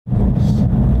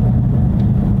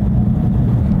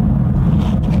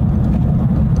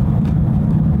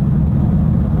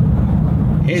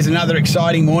Here's another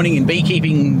exciting morning in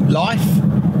beekeeping life.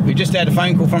 We've just had a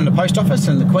phone call from the post office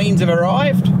and the queens have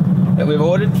arrived that we've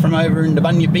ordered from over in the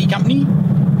Bunyip Bee Company.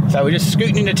 So we're just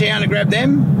scooting into town to grab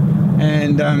them.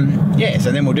 And yeah,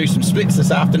 so then we'll do some splits this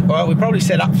afternoon. Well, we'll probably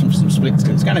set up some splits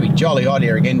because it's going to be jolly hot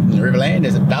here again in the Riverland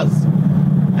as it does.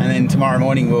 And then tomorrow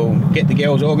morning we'll get the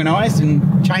girls organised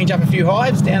and change up a few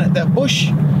hives down at the bush.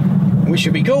 We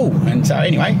should be cool. And so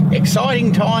anyway,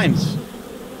 exciting times.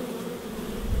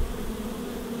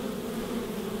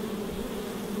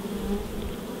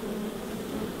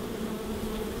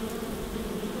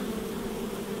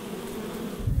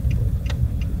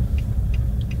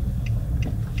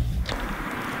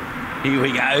 Here we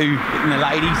go, getting the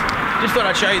ladies. Just thought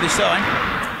I'd show you the sign.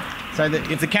 So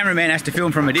that if the cameraman has to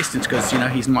film from a distance, because, you know,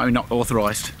 he's not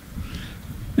authorised.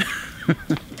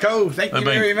 Cool, thank you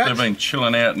very much. They've been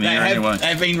chilling out in here anyway.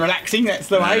 They've been relaxing, that's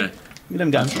the way. Get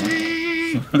them done.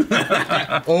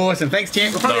 Awesome, thanks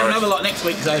champ. We'll probably have another lot next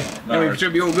week, so it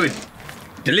should be all good.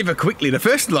 Deliver quickly. The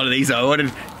first lot of these I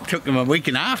ordered took them a week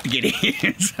and a half to get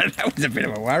here, so that was a bit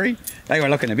of a worry. They were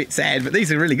looking a bit sad, but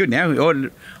these are really good now. We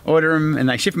order them and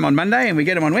they ship them on Monday and we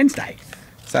get them on Wednesday.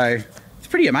 So it's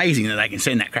pretty amazing that they can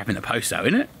send that crap in the post though,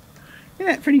 isn't it? Isn't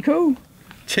that pretty cool?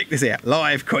 Check this out,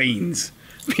 live queens.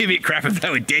 Be a bit crap if they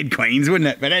were dead queens, wouldn't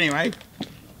it? But anyway.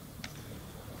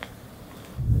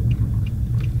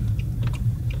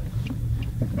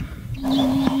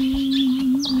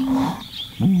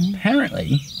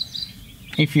 Apparently,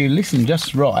 if you listen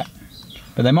just right,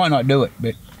 but they might not do it,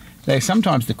 but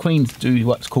sometimes the queens do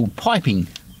what's called piping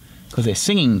because they're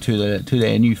singing to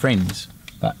their new friends.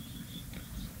 But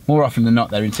more often than not,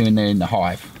 they're in the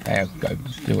hive. They'll go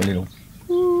do a little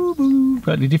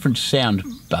slightly different sound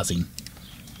buzzing.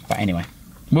 But anyway,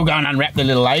 we'll go and unwrap the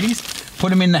little ladies,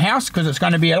 put them in the house because it's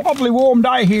going to be a lovely warm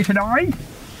day here today.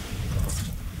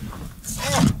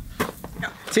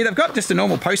 See, they've got just a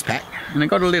normal post pack and they've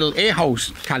got a little air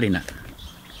holes cut in it.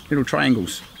 Little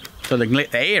triangles, so they can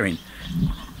let the air in.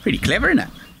 Pretty clever, isn't it?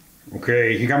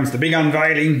 Okay, here comes the big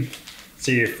unveiling.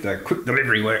 See if the quick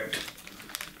delivery worked.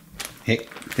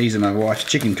 Heck, these are my wife's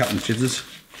chicken cutting scissors.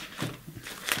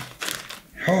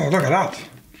 Oh, look at that.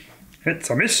 It's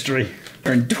a mystery.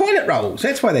 They're in toilet rolls,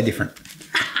 that's why they're different.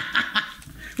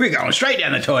 We're going straight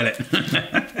down the toilet.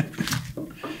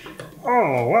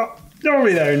 Oh, well.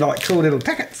 Normally they're in like cool little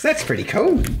packets. That's pretty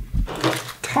cool.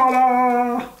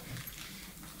 Ta-da!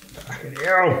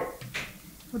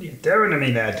 What are you doing to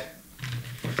me, lad?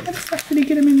 How the fuck did he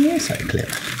get them in there so clever?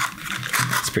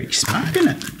 It's pretty smart,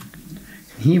 isn't it?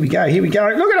 Here we go, here we go.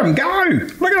 Look at them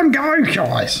go! Look at them go,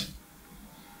 guys!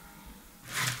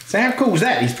 So how cool is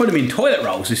that? He's put them in toilet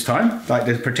rolls this time, like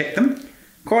to protect them.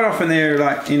 Quite often they're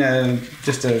like in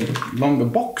just a longer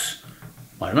box.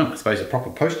 I don't know, I suppose a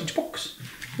proper postage box.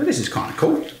 But this is kind of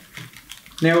cool.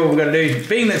 Now what we're going to do,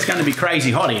 being that it's going to be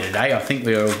crazy hot here today, I think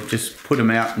we'll just put them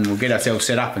out and we'll get ourselves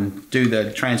set up and do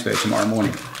the transfer tomorrow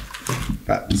morning.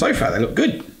 But so far they look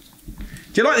good.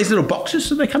 Do you like these little boxes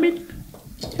that they come in?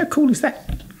 How cool is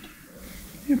that?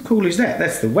 How cool is that?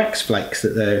 That's the wax flakes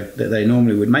that they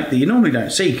normally would make that you normally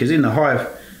don't see because in the hive,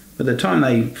 by the time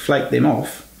they flake them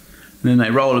off, and then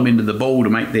they roll them into the ball to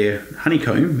make their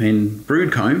honeycomb and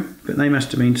brood comb, but they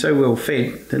must have been so well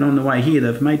fed that on the way here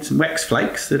they've made some wax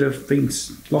flakes that have been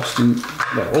lost in,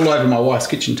 well, all over my wife's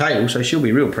kitchen table, so she'll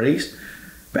be real pleased.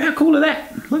 But how cool is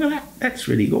that? Look at that. That's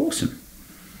really awesome.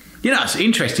 You know, it's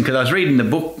interesting because I was reading the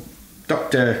book,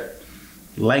 Dr.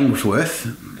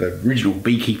 Langsworth, the original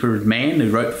beekeeper man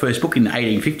who wrote the first book in the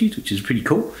 1850s, which is pretty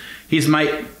cool. His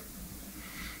mate,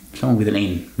 someone with an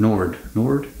N,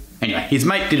 Norrid. Anyway, his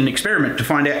mate did an experiment to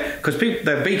find out, because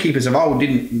the beekeepers of old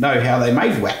didn't know how they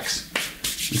made wax.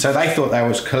 And so they thought they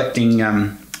was collecting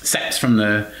saps from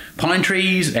the pine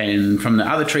trees and from the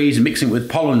other trees and mixing it with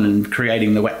pollen and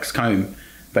creating the wax comb.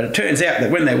 But it turns out that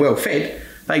when they're well fed,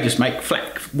 they just make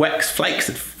wax flakes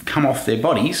that come off their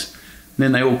bodies. And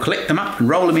then they all collect them up and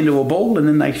roll them into a ball and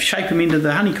then they shape them into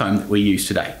the honeycomb that we use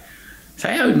today. So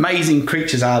how amazing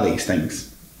creatures are these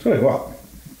things? Tell you what.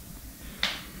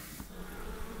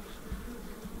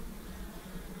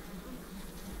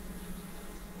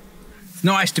 It's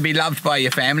nice to be loved by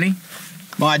your family.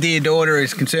 My dear daughter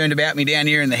is concerned about me down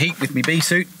here in the heat with my bee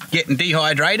suit, getting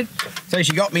dehydrated. So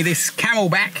she got me this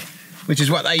Camelback, which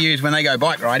is what they use when they go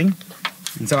bike riding.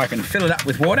 And so I can fill it up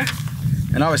with water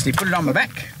and obviously put it on my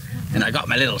back. And I got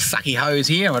my little sucky hose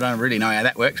here. I don't really know how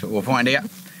that works, but we'll find out.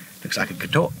 Looks like it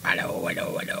could talk. Hello,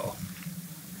 hello, hello.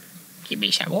 Give me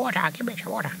some water, give me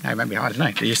some water. No, maybe I don't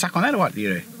know. Do you suck on that or what do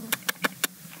you do?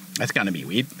 That's going to be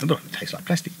weird. Look, it tastes like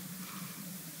plastic.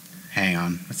 Hang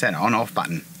on, what's that on-off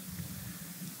button?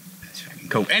 That's fucking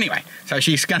cool. Anyway, so So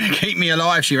she's going to keep me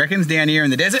alive, she reckons, down here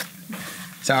in the desert.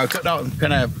 So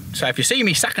so if you see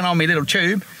me sucking on my little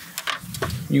tube,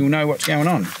 you'll know what's going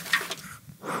on.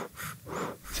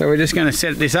 So we're just going to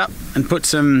set this up and put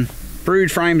some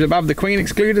brood frames above the queen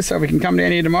excluder so we can come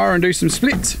down here tomorrow and do some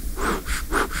splits.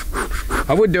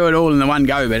 I would do it all in the one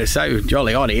go, but it's so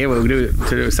jolly hot here. We'll do it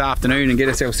this afternoon and get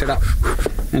ourselves set up.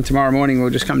 And tomorrow morning we'll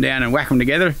just come down and whack them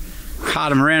together,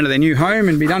 cart them around to their new home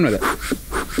and be done with it.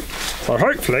 So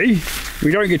hopefully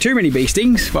we don't get too many bee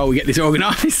stings while we get this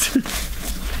organised.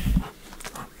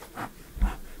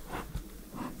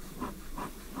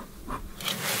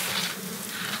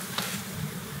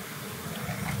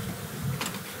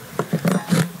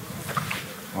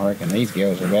 I reckon these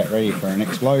girls are about ready for an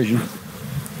explosion.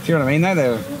 See what I mean though?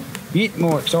 They're a bit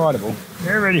more excitable.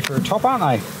 They're ready for a top,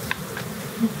 aren't they?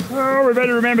 Oh, we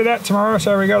better remember that tomorrow,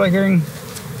 so we got to go,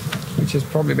 which has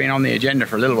probably been on the agenda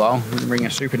for a little while. We'll bring a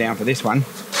super down for this one.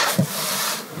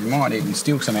 We might even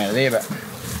steal some out of there, but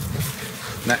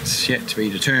that's yet to be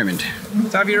determined.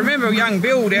 So if you remember young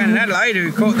Bill down in Adelaide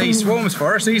who caught these swarms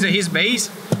for us, these are his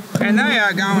bees, and they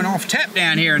are going off tap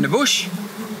down here in the bush.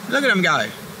 Look at them go.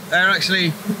 They're actually,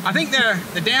 I think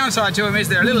the downside to them is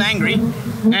they're a little angry,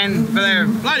 but they're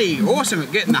bloody awesome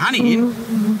at getting the honey in.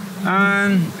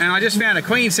 And I just found a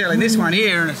queen cell in this one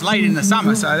here, and it's late in the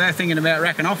summer, so they're thinking about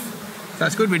racking off. So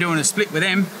it's good we're doing a split with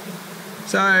them.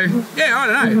 So yeah, I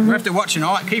don't know. We'll have to watch an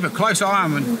eye, keep a close eye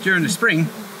on them during the spring.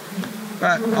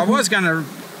 But I was going to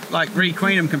like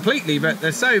requeen them completely, but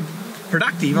they're so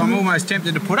productive, I'm almost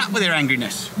tempted to put up with their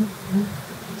angriness.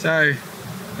 So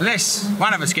unless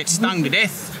one of us gets stung to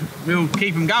death, we'll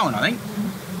keep them going, I think.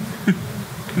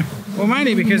 Well,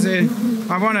 mainly because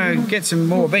I want to get some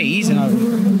more bees, and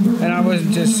I was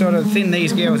just sort of thin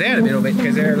these girls out a little bit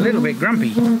because they're a little bit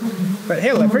grumpy. But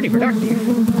hell, they're pretty productive.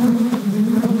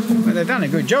 Well, they've done a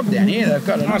good job down here. They've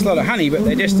got a nice lot of honey, but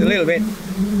they're just a little bit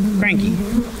cranky.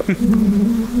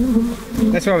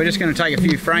 That's why we're just going to take a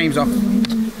few frames off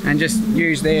and just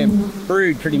use their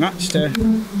brood pretty much to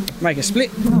make a split.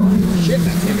 Shit,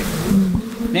 that's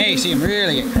heavy. Now you see them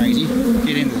really get crazy,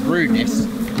 get into the brood nest.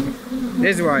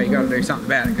 This is why you got to do something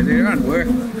about it, because it won't work.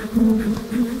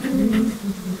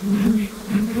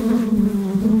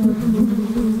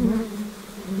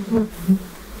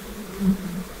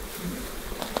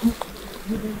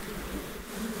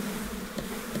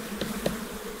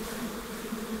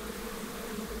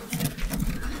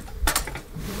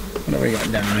 What have we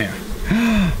got down here?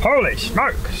 Holy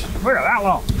smokes! Look at that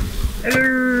lot!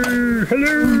 Hello!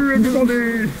 Hello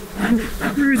everybody!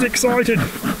 Who's excited?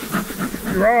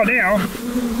 You are now.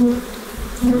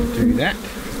 Do that.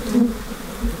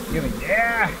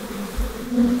 Yeah.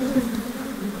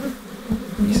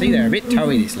 You see they're a bit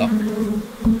toey, this lot.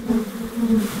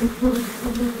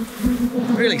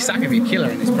 Really suck if you're killer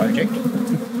in this project.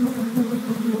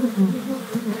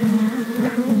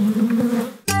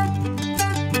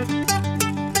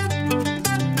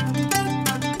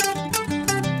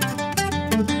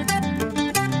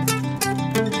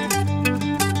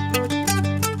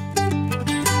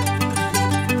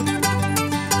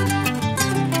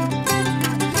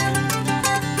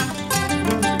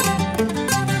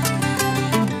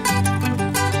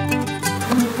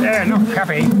 They're not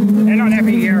happy. They're not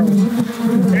happy girls.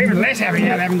 They're even less happy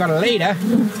now they haven't got a leader.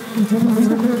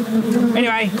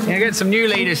 Anyway, we're going to get some new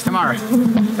leaders tomorrow.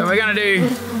 So we're going to do,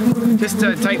 just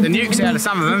to take the nukes out of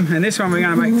some of them, and this one we're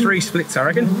going to make 3 splits, I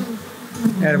reckon,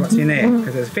 out of what's in there,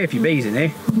 because there's a fair few bees in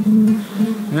there.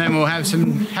 And then we'll have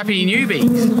some happy new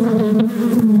bees.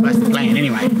 Well, that's the plan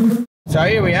anyway. So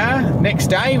here we are, next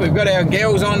day. We've got our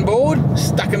girls on board,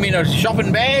 stuck them in a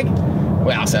shopping bag.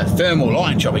 Well, it's a thermal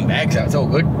line shopping bag, so it's all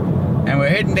good. And we're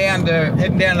heading down to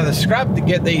the scrub to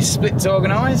get these splits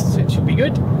organised. It should be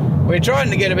good. We're trying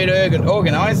to get a bit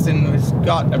organised, and we've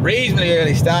got a reasonably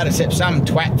early start, except some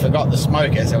twat forgot the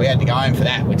smoker, so we had to go home for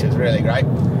that, which was really great.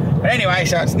 But anyway,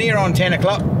 so it's near on 10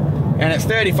 o'clock, and it's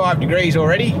 35 degrees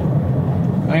already.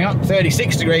 Hang on,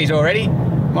 36 degrees already.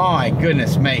 My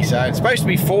goodness me. So it's supposed to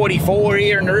be 44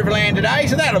 here in the Riverland today,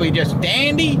 so that'll be just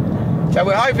dandy. So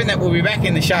we're hoping that we'll be back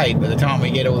in the shade by the time we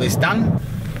get all this done.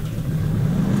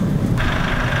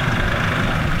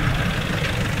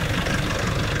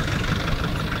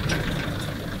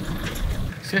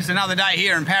 It's just another day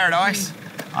here in paradise.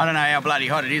 I don't know how bloody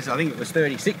hot it is. I think it was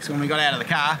 36 when we got out of the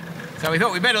car. So we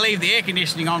thought we'd better leave the air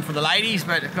conditioning on for the ladies,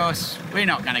 but of course we're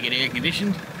not going to get air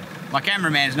conditioned. My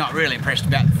cameraman's not really impressed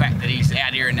about the fact that he's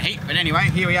out here in the heat, but anyway,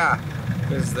 here we are.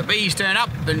 Because the bees turn up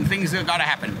and things have got to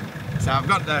happen. So I've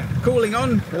got the cooling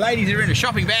on. The ladies are in a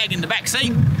shopping bag in the back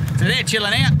seat. So they're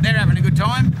chilling out, they're having a good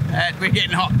time. We're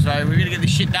getting hot, so we're gonna get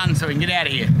this shit done so we can get out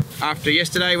of here. After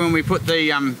yesterday when we put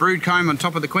the brood comb on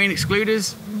top of the queen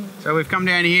excluders, so we've come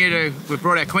down here we've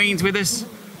brought our queens with us.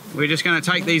 We're just gonna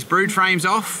take these brood frames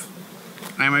off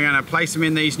and we're gonna place them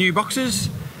in these new boxes,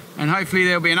 and hopefully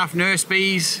there'll be enough nurse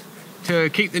bees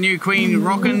to keep the new queen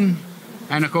rocking.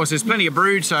 And of course there's plenty of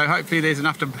brood, so hopefully there's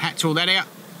enough to hatch all that out.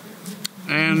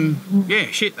 And yeah,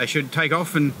 shit, they should take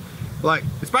off. And like,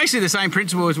 it's basically the same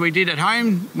principle as we did at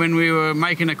home when we were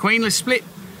making a queenless split,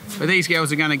 but these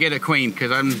girls are going to get a queen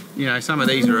because you know, some of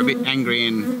these are a bit angry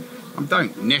and I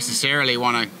don't necessarily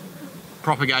want to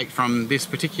propagate from this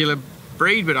particular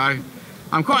breed, but I'm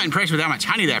quite impressed with how much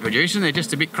honey they're producing. They're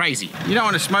just a bit crazy. You don't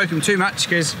want to smoke them too much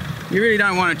because you really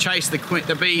don't want to chase the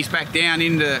bees back down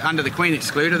under the queen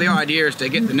excluder. The idea is to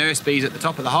get the nurse bees at the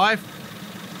top of the hive.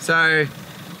 So,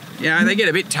 you know, they get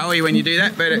a bit towy when you do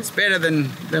that, but it's better than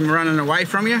them running away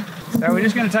from you. So we're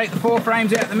just going to take the 4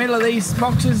 frames out the middle of these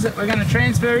boxes that we're going to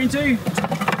transfer into.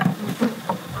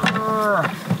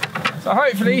 So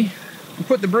hopefully we'll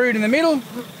put the brood in the middle,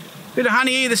 bit of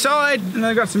honey either side, and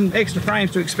they've got some extra frames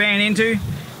to expand into.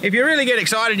 If you really get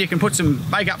excited, you can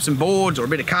make up some boards or a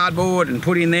bit of cardboard and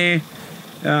put in there,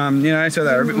 you know, so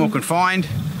they're a bit more confined.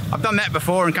 I've done that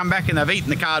before and come back and they've eaten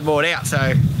the cardboard out,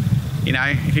 so, you know,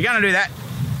 if you're going to do that,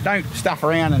 don't stuff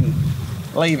around and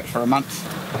leave it for a month.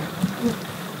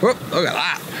 Whoop, look at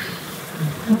that.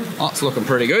 That's looking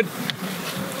pretty good.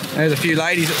 There's a few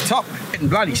ladies at the top. Getting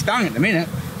bloody stung at the minute.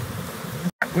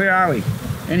 Where are we?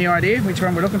 Any idea which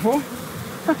one we're looking for?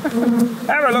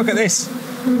 Have a look at this.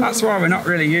 That's why we're not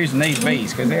really using these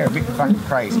bees, because they're a bit fucking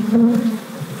crazy.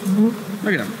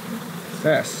 Look at them.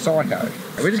 They're psycho.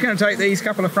 We're just going to take these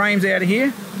couple of frames out of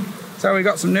here. So we've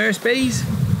got some nurse bees.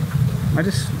 I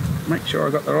just make sure I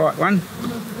got the right one.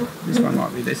 This one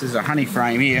might be, this is a honey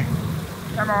frame here.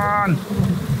 Come on!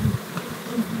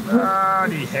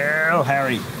 Bloody hell,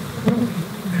 Harry.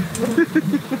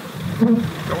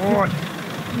 Go on.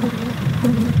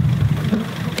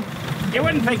 You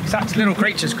wouldn't think such little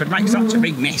creatures could make such a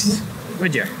big mess,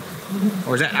 would you?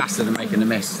 Or is that us that are making the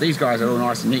mess? These guys are all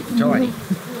nice and neat and tidy.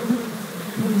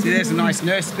 See, there's some nice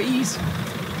nurse bees.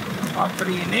 I'll put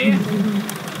it in there.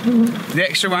 The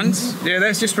extra ones, yeah,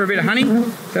 that's just for a bit of honey,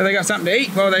 so they got something to eat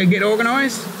while they get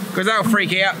organised, because they'll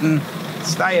freak out and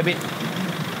stay a bit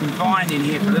confined in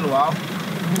here for a little while.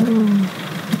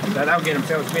 So they'll get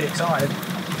themselves a bit excited,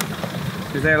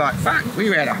 because they're like, fuck,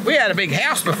 we had a big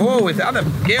house before with other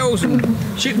girls and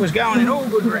shit was going in all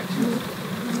good directions.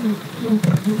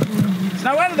 It's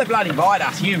no wonder they bloody bite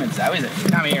us humans though, is it?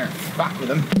 Come here and fuck with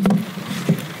them.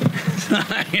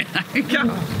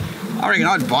 I reckon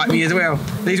I'd bite me as well.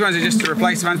 These ones are just to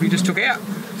replace the ones we just took out,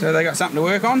 so they got something to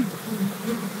work on.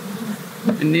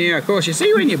 And now, of course, you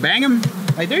see when you bang them,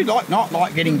 they do not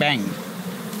like getting banged.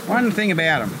 One thing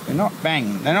about them, they're not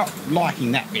banging. They're not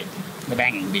liking that bit, the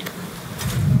banging bit.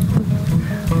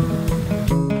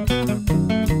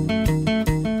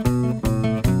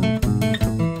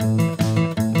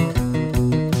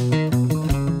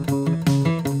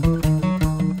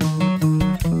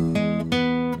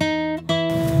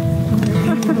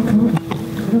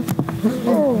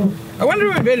 I wonder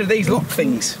who invented these lock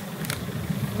things.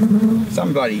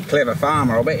 Some bloody clever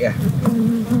farmer, I'll bet you.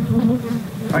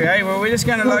 Okay, well we're just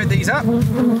going to load these up.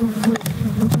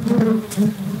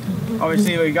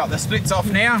 Obviously we've got the splits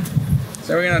off now,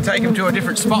 so we're going to take them to a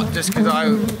different spot just because I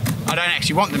don't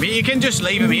actually want them here. You can just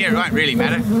leave them here, it won't really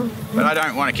matter, but I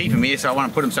don't want to keep them here, so I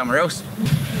want to put them somewhere else.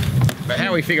 But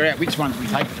how we figure out which ones we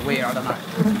take to where, I don't know.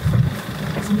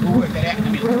 We'll work that out in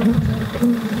a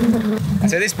minute.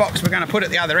 So this box we're going to put at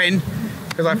the other end,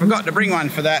 because I forgot to bring one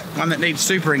for that one that needs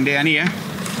supering down here.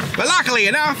 But luckily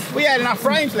enough, we had enough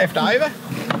frames left over.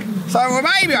 So well,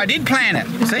 maybe I did plan it,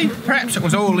 you see? Perhaps it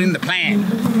was all in the plan.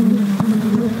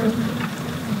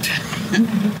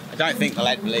 I don't think the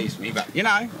lad believes me, but you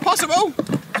know, possible.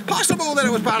 It's possible that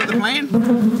it was part of the plan.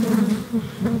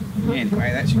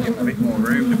 Anyway, that should give a bit more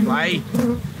room to play.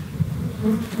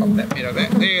 Pop that bit of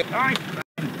that there. Don't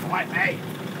bite me.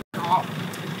 Oh.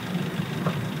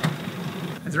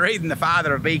 I was reading The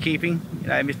Father of Beekeeping, you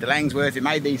know, Mr. Langsworth, who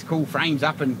made these cool frames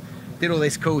up and did all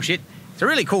this cool shit. It's a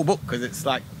really cool book because it's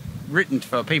like written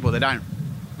for people that don't,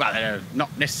 well, that are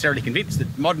not necessarily convinced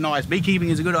that modernised beekeeping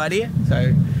is a good idea.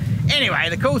 So anyway,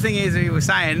 the cool thing is he was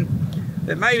saying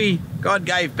that maybe God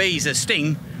gave bees a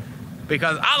sting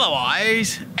because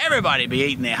otherwise everybody would be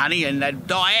eating their honey and they'd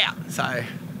die out. So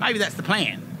maybe that's the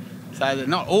plan. So that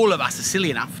not all of us are silly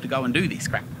enough to go and do this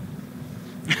crap.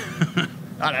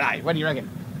 I don't know, what do you reckon?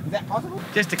 Is that possible?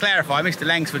 Just to clarify, Mr.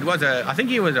 Langsford was I think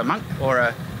he was a monk or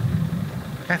I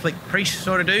Catholic priest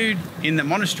sort of dude in the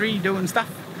monastery doing stuff,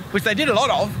 which they did a lot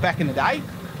of back in the day.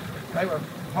 They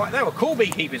were cool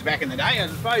beekeepers back in the day, I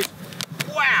suppose.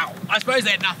 Wow, I suppose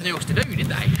they had nothing else to do, did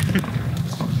they?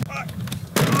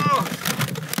 Oh.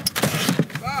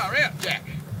 Far out, Jack.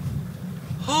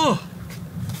 Oh,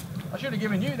 I should have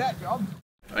given you that job.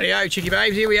 Rightio, chickie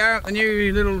babes, here we are at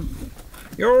the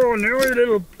your new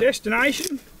little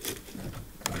destination.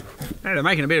 Oh, they're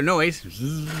making a bit of noise.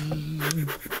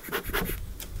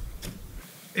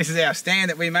 This is our stand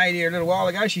that we made here a little while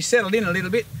ago. She settled in a little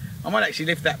bit. I might actually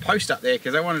lift that post up there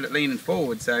because I wanted it leaning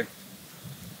forward, so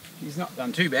she's not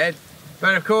done too bad.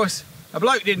 But of course, a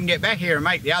bloke didn't get back here and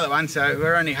make the other one, so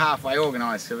we're only halfway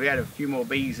organised, so we had a few more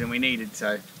bees than we needed.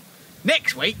 So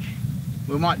next week,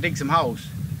 we might dig some holes.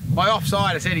 My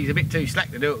offside, I said he's a bit too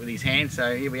slack to do it with his hands,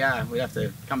 so here we are. We'll have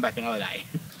to come back another day.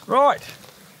 Right,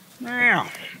 now,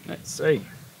 let's see.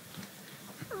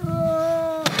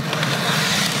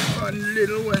 One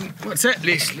little one. What's that?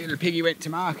 This little piggy went to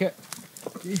market.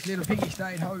 This little piggy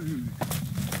stayed home.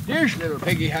 This little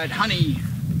piggy had honey.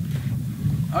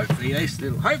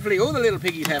 Hopefully all the little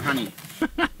piggies have honey.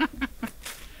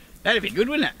 That'd be good,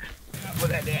 wouldn't it? I'll put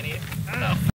that down here.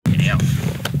 Oh, hell.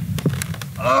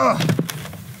 Oh.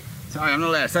 Sorry, I'm not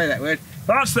allowed to say that word.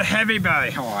 That's the heavy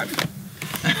bay hive.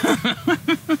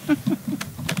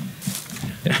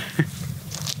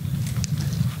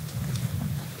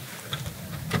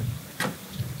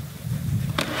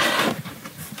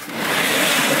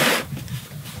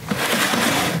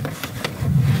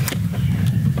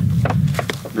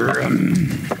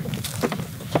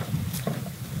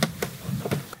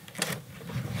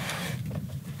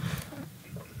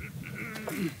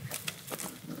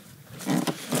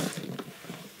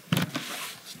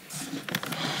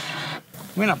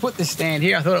 When I put this stand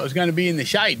here, I thought it was going to be in the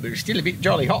shade, but it's still a bit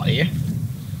jolly hot here.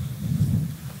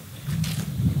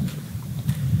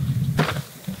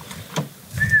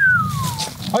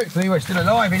 Hopefully we're still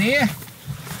alive in here.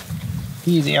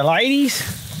 Here's our ladies.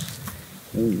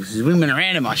 Ooh, swimming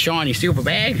around in my shiny silver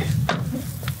bag.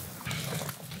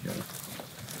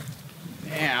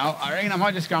 Now, I reckon I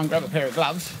might just go and grab a pair of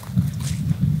gloves,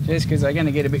 just because they're going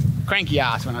to get a bit cranky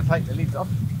ass when I take the lids off.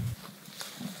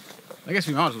 I guess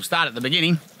we might as well start at the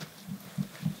beginning.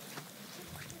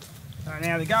 So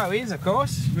now the go is, of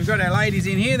course, we've got our ladies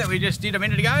in here that we just did a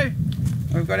minute ago.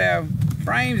 We've got our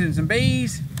frames and some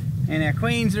bees, and our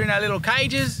queens are in our little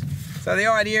cages. So the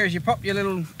idea is you pop your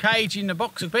little cage in the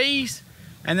box of bees,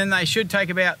 and then they should take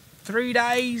about 3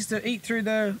 days to eat through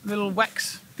the little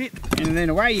wax bit, and then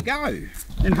away you go.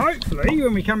 And hopefully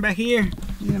when we come back here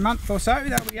in a month or so,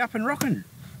 they'll be up and rocking.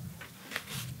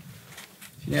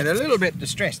 Now they're a little bit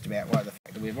distressed about what the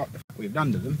fuck we've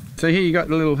done to them. So here you got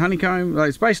the little honeycomb.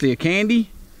 It's basically a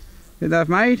candy that they've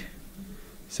made.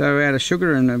 So out of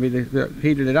sugar and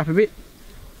heated it up a bit,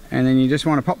 and then you just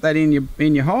want to pop that in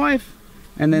your hive,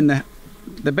 and then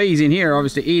the bees in here are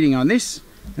obviously eating on this,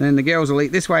 and then the girls will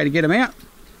eat this way to get them out,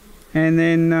 and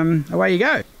then away you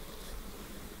go.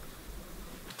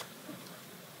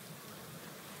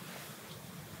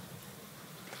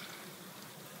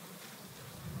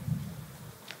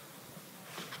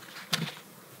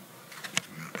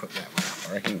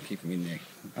 I reckon keep them in there.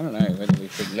 I don't know whether we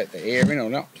should let the air in or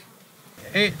not.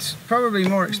 It's probably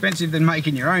more expensive than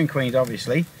making your own queens,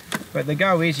 obviously, but the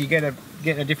go is you get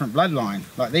a different bloodline.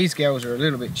 Like these girls are a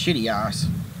little bit shitty ass,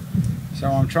 so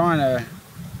I'm trying to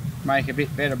make a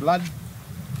bit better blood,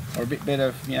 or a bit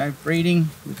better, you know, breeding.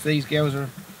 With these girls are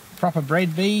proper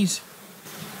bred bees.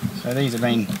 So these have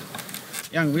been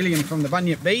young William from the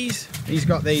Bunyip Bees. He's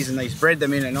got these and he's bred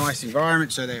them in a nice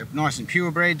environment, so they're nice and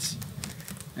purebreds.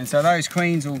 And so those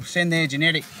queens will send their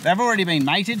genetic, they've already been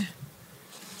mated,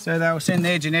 so they'll send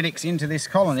their genetics into this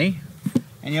colony,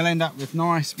 and you'll end up with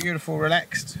nice, beautiful,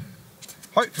 relaxed,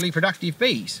 hopefully productive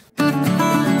bees.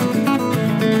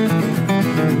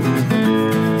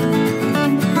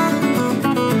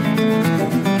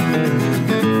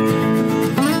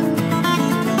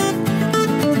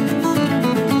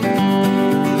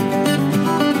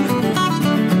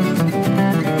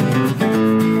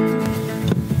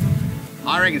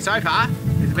 I reckon so far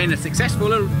it's been a successful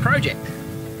little project.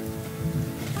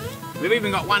 We've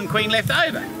even got one queen left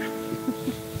over.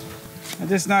 I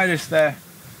just noticed the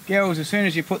girls, as soon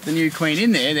as you put the new queen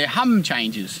in there, their hum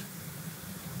changes.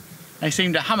 They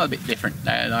seem to hum a bit different.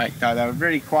 They were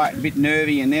really quiet, a bit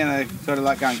nervy, and then they're sort of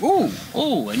like going, ooh,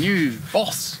 ooh, a new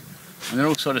boss. And they're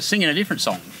all sort of singing a different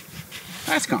song.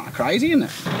 That's kind of crazy, isn't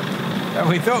it? So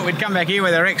we thought we'd come back here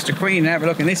with our extra queen and have a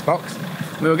look in this box.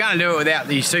 We were going to do it without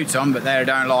these suits on, but they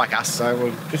don't like us, so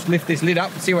we'll just lift this lid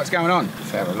up and see what's going on. Let's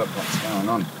have a look what's going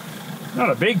on. Not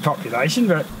a big population,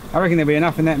 but I reckon there'll be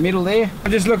enough in that middle there.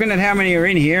 I'm just looking at how many are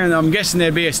in here, and I'm guessing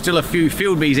there'd be still a few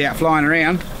field bees out flying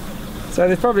around. So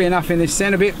there's probably enough in this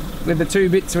centre bit with the 2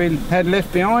 bits we had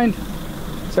left behind.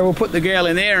 So we'll put the girl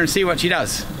in there and see what she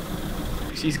does.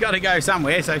 She's got to go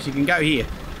somewhere, so she can go here.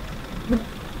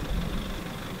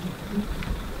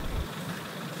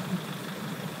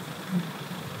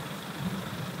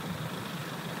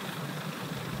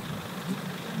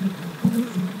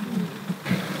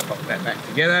 Pop that back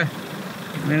together.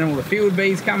 And then all the field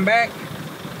bees come back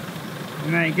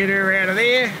and they get her out of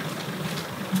there.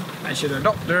 They should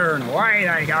adopt her and away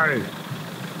they go.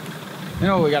 Then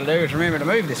all we got to do is remember to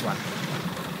move this one.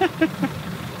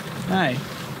 Hey.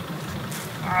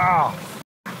 Oh.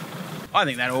 I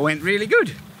think that all went really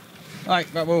good.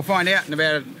 But we'll find out in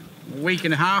about a week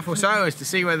and a half or so as to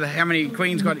see how many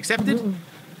queens got accepted.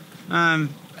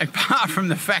 Apart from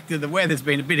the fact that the weather's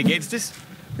been a bit against us,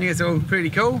 I think it's all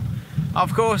pretty cool.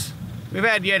 Of course, we've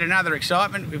had yet another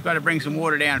excitement. We've got to bring some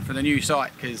water down for the new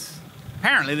site because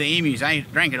apparently the emus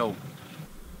ain't drank it all.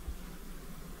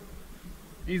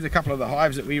 Here's a couple of the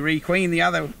hives that we requeened the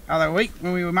other week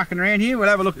when we were mucking around here. We'll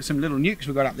have a look at some little nukes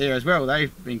we've got up there as well.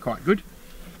 They've been quite good.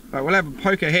 But we'll have a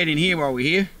poke ahead in here while we're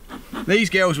here. These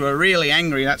girls were really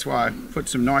angry, that's why I put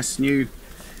some nice new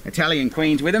Italian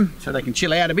queens with them so they can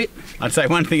chill out a bit. I'd say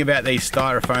one thing about these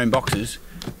styrofoam boxes,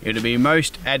 it would be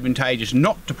most advantageous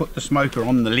not to put the smoker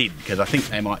on the lid because I think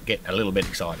they might get a little bit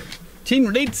excited.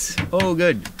 Tin lids, all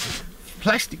good.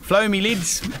 Plastic foamy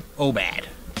lids, all bad.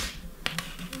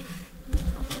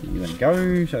 There we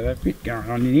go, so that bit going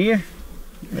on in here.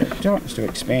 It starts to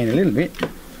expand a little bit.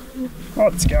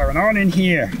 What's going on in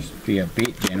here? Just be a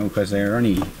bit gentle because they're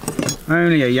only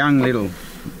a young little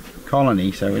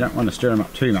colony, so we don't want to stir them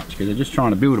up too much because they're just trying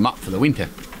to build them up for the winter.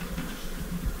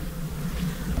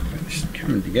 It's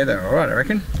coming together alright, I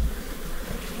reckon.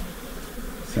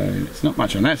 So it's not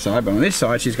much on that side, but on this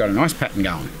side she's got a nice pattern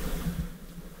going.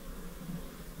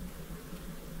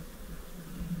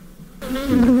 If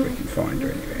we can find her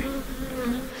anyway.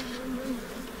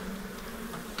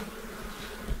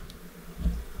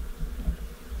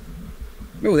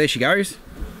 Oh, there she goes.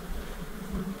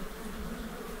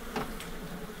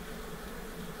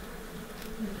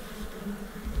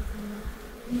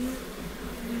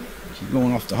 She's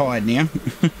going off to hide now.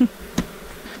 The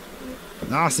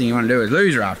last thing you want to do is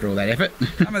lose her after all that effort.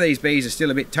 Some of these bees are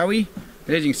still a bit toey,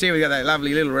 but as you can see we've got that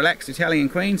lovely little relaxed Italian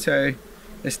queen, so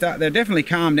they're definitely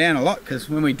calmed down a lot because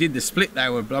when we did the split they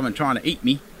were trying to eat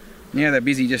me. Now they're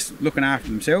busy just looking after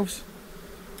themselves.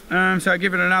 So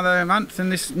give it another month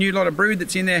and this new lot of brood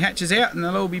that's in there hatches out and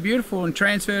they'll all be beautiful and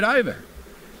transferred over.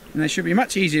 And they should be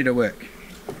much easier to work.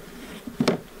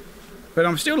 But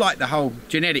I'm still like the whole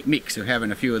genetic mix of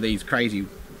having a few of these crazy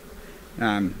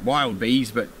wild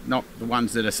bees, but not the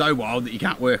ones that are so wild that you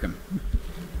can't work them.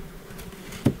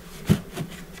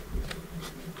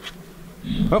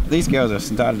 Oh, these girls have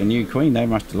started a new queen. They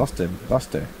must have lost her.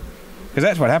 Because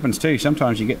that's what happens too.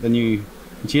 Sometimes you get the new,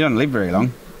 and she doesn't live very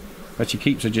long, but she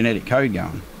keeps a genetic code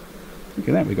going. Look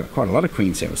at that, we've got quite a lot of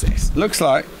queen cells there. Looks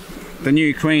like the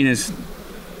new queen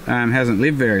hasn't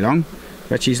lived very long,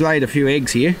 but she's laid a few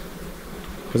eggs here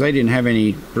because they didn't have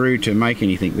any brood to make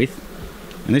anything with.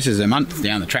 And this is a month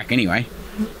down the track anyway,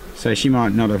 so she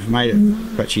might not have made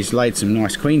it, but she's laid some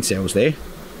nice queen cells there.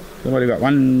 So what have we got?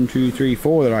 1, 2, 3,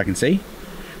 4 that I can see,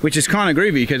 which is kind of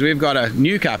groovy because we've got a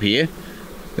nuke up here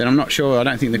that I'm not sure, I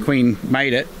don't think the queen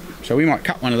made it. So we might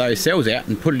cut one of those cells out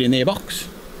and put it in their box.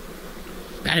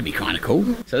 That'd be kind of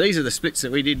cool. So these are the splits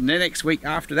that we did the next week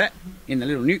after that in the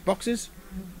little nuke boxes.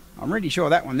 I'm really sure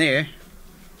that one there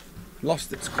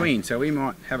lost its queen, so we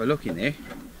might have a look in there,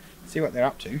 see what they're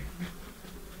up to.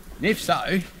 And if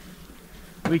so,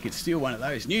 we could steal one of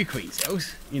those new queen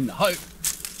cells in the hope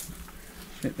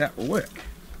that that will work.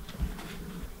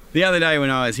 The other day when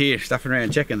I was here stuffing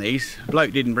around checking these, a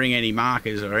bloke didn't bring any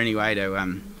markers or any way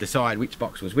to decide which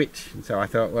box was which. And so I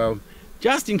thought, well,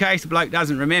 just in case the bloke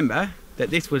doesn't remember that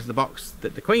this was the box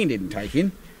that the queen didn't take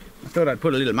in, I thought I'd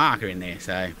put a little marker in there.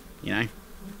 So, you know,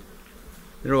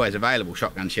 they're always available,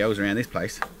 shotgun shells around this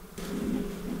place.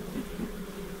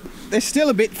 They're still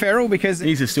a bit feral because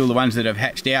these are still the ones that have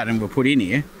hatched out and were put in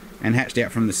here and hatched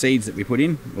out from the seeds that we put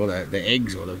in, or the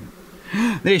eggs, or the...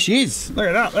 There she is. Look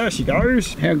at that. There she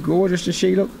goes. How gorgeous does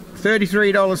she look?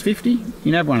 $33.50. You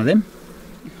can have one of them.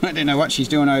 I don't know what she's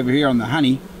doing over here on the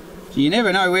honey. So you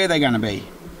never know where they're going to be.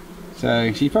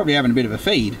 So she's probably having a bit of a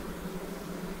feed.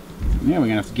 Now we're going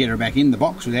to have to get her back in the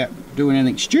box without doing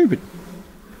anything stupid.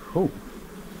 Cool.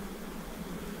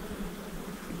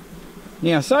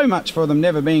 Now, so much for them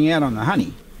never being out on the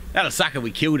honey. That'll suck if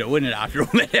we killed her, wouldn't it, after all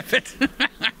that effort?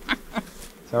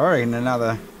 So I reckon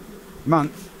another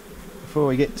month before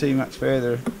we get too much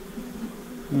further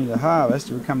into the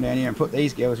harvest, we'll come down here and put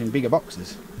these girls in bigger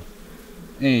boxes.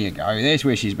 There you go, there's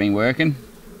where she's been working.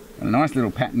 Got a nice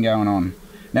little pattern going on.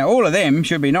 Now all of them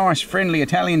should be nice, friendly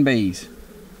Italian bees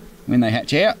when they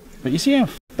hatch out. But you see how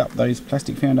f***ed up those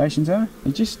plastic foundations are?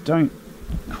 They just don't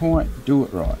quite do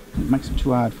it right. It makes it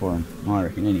too hard for them, I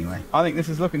reckon, anyway. I think this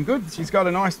is looking good. She's got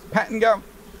a nice pattern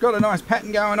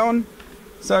going on.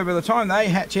 So by the time they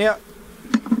hatch out,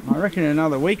 I reckon in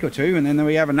another week or two, and then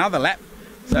we have another lap.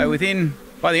 So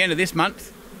by the end of this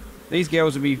month, these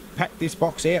girls will be packed this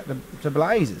box out to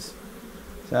blazes.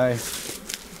 So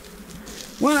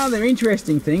one other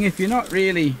interesting thing, if you're not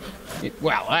really,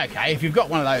 well, okay, if you've got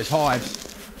one of those hives,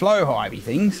 flow hivey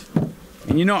things,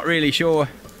 and you're not really sure,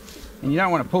 and you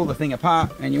don't want to pull the thing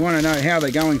apart, and you want to know how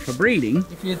they're going for breeding,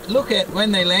 if you look at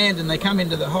when they land and they come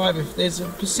into the hive, if there's a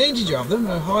percentage of them,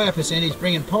 a higher percentage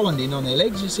bringing pollen in on their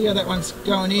legs, you see how that one's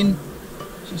going in,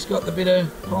 she's got the bit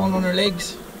of pollen on her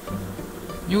legs,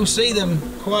 you'll see them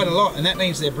quite a lot, and that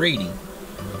means they're breeding.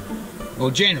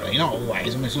 Well, generally, not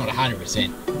always, I mean, it's not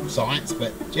 100% science,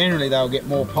 but generally they'll get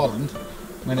more pollen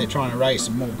when they're trying to raise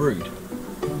some more brood.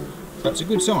 So it's a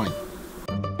good sign.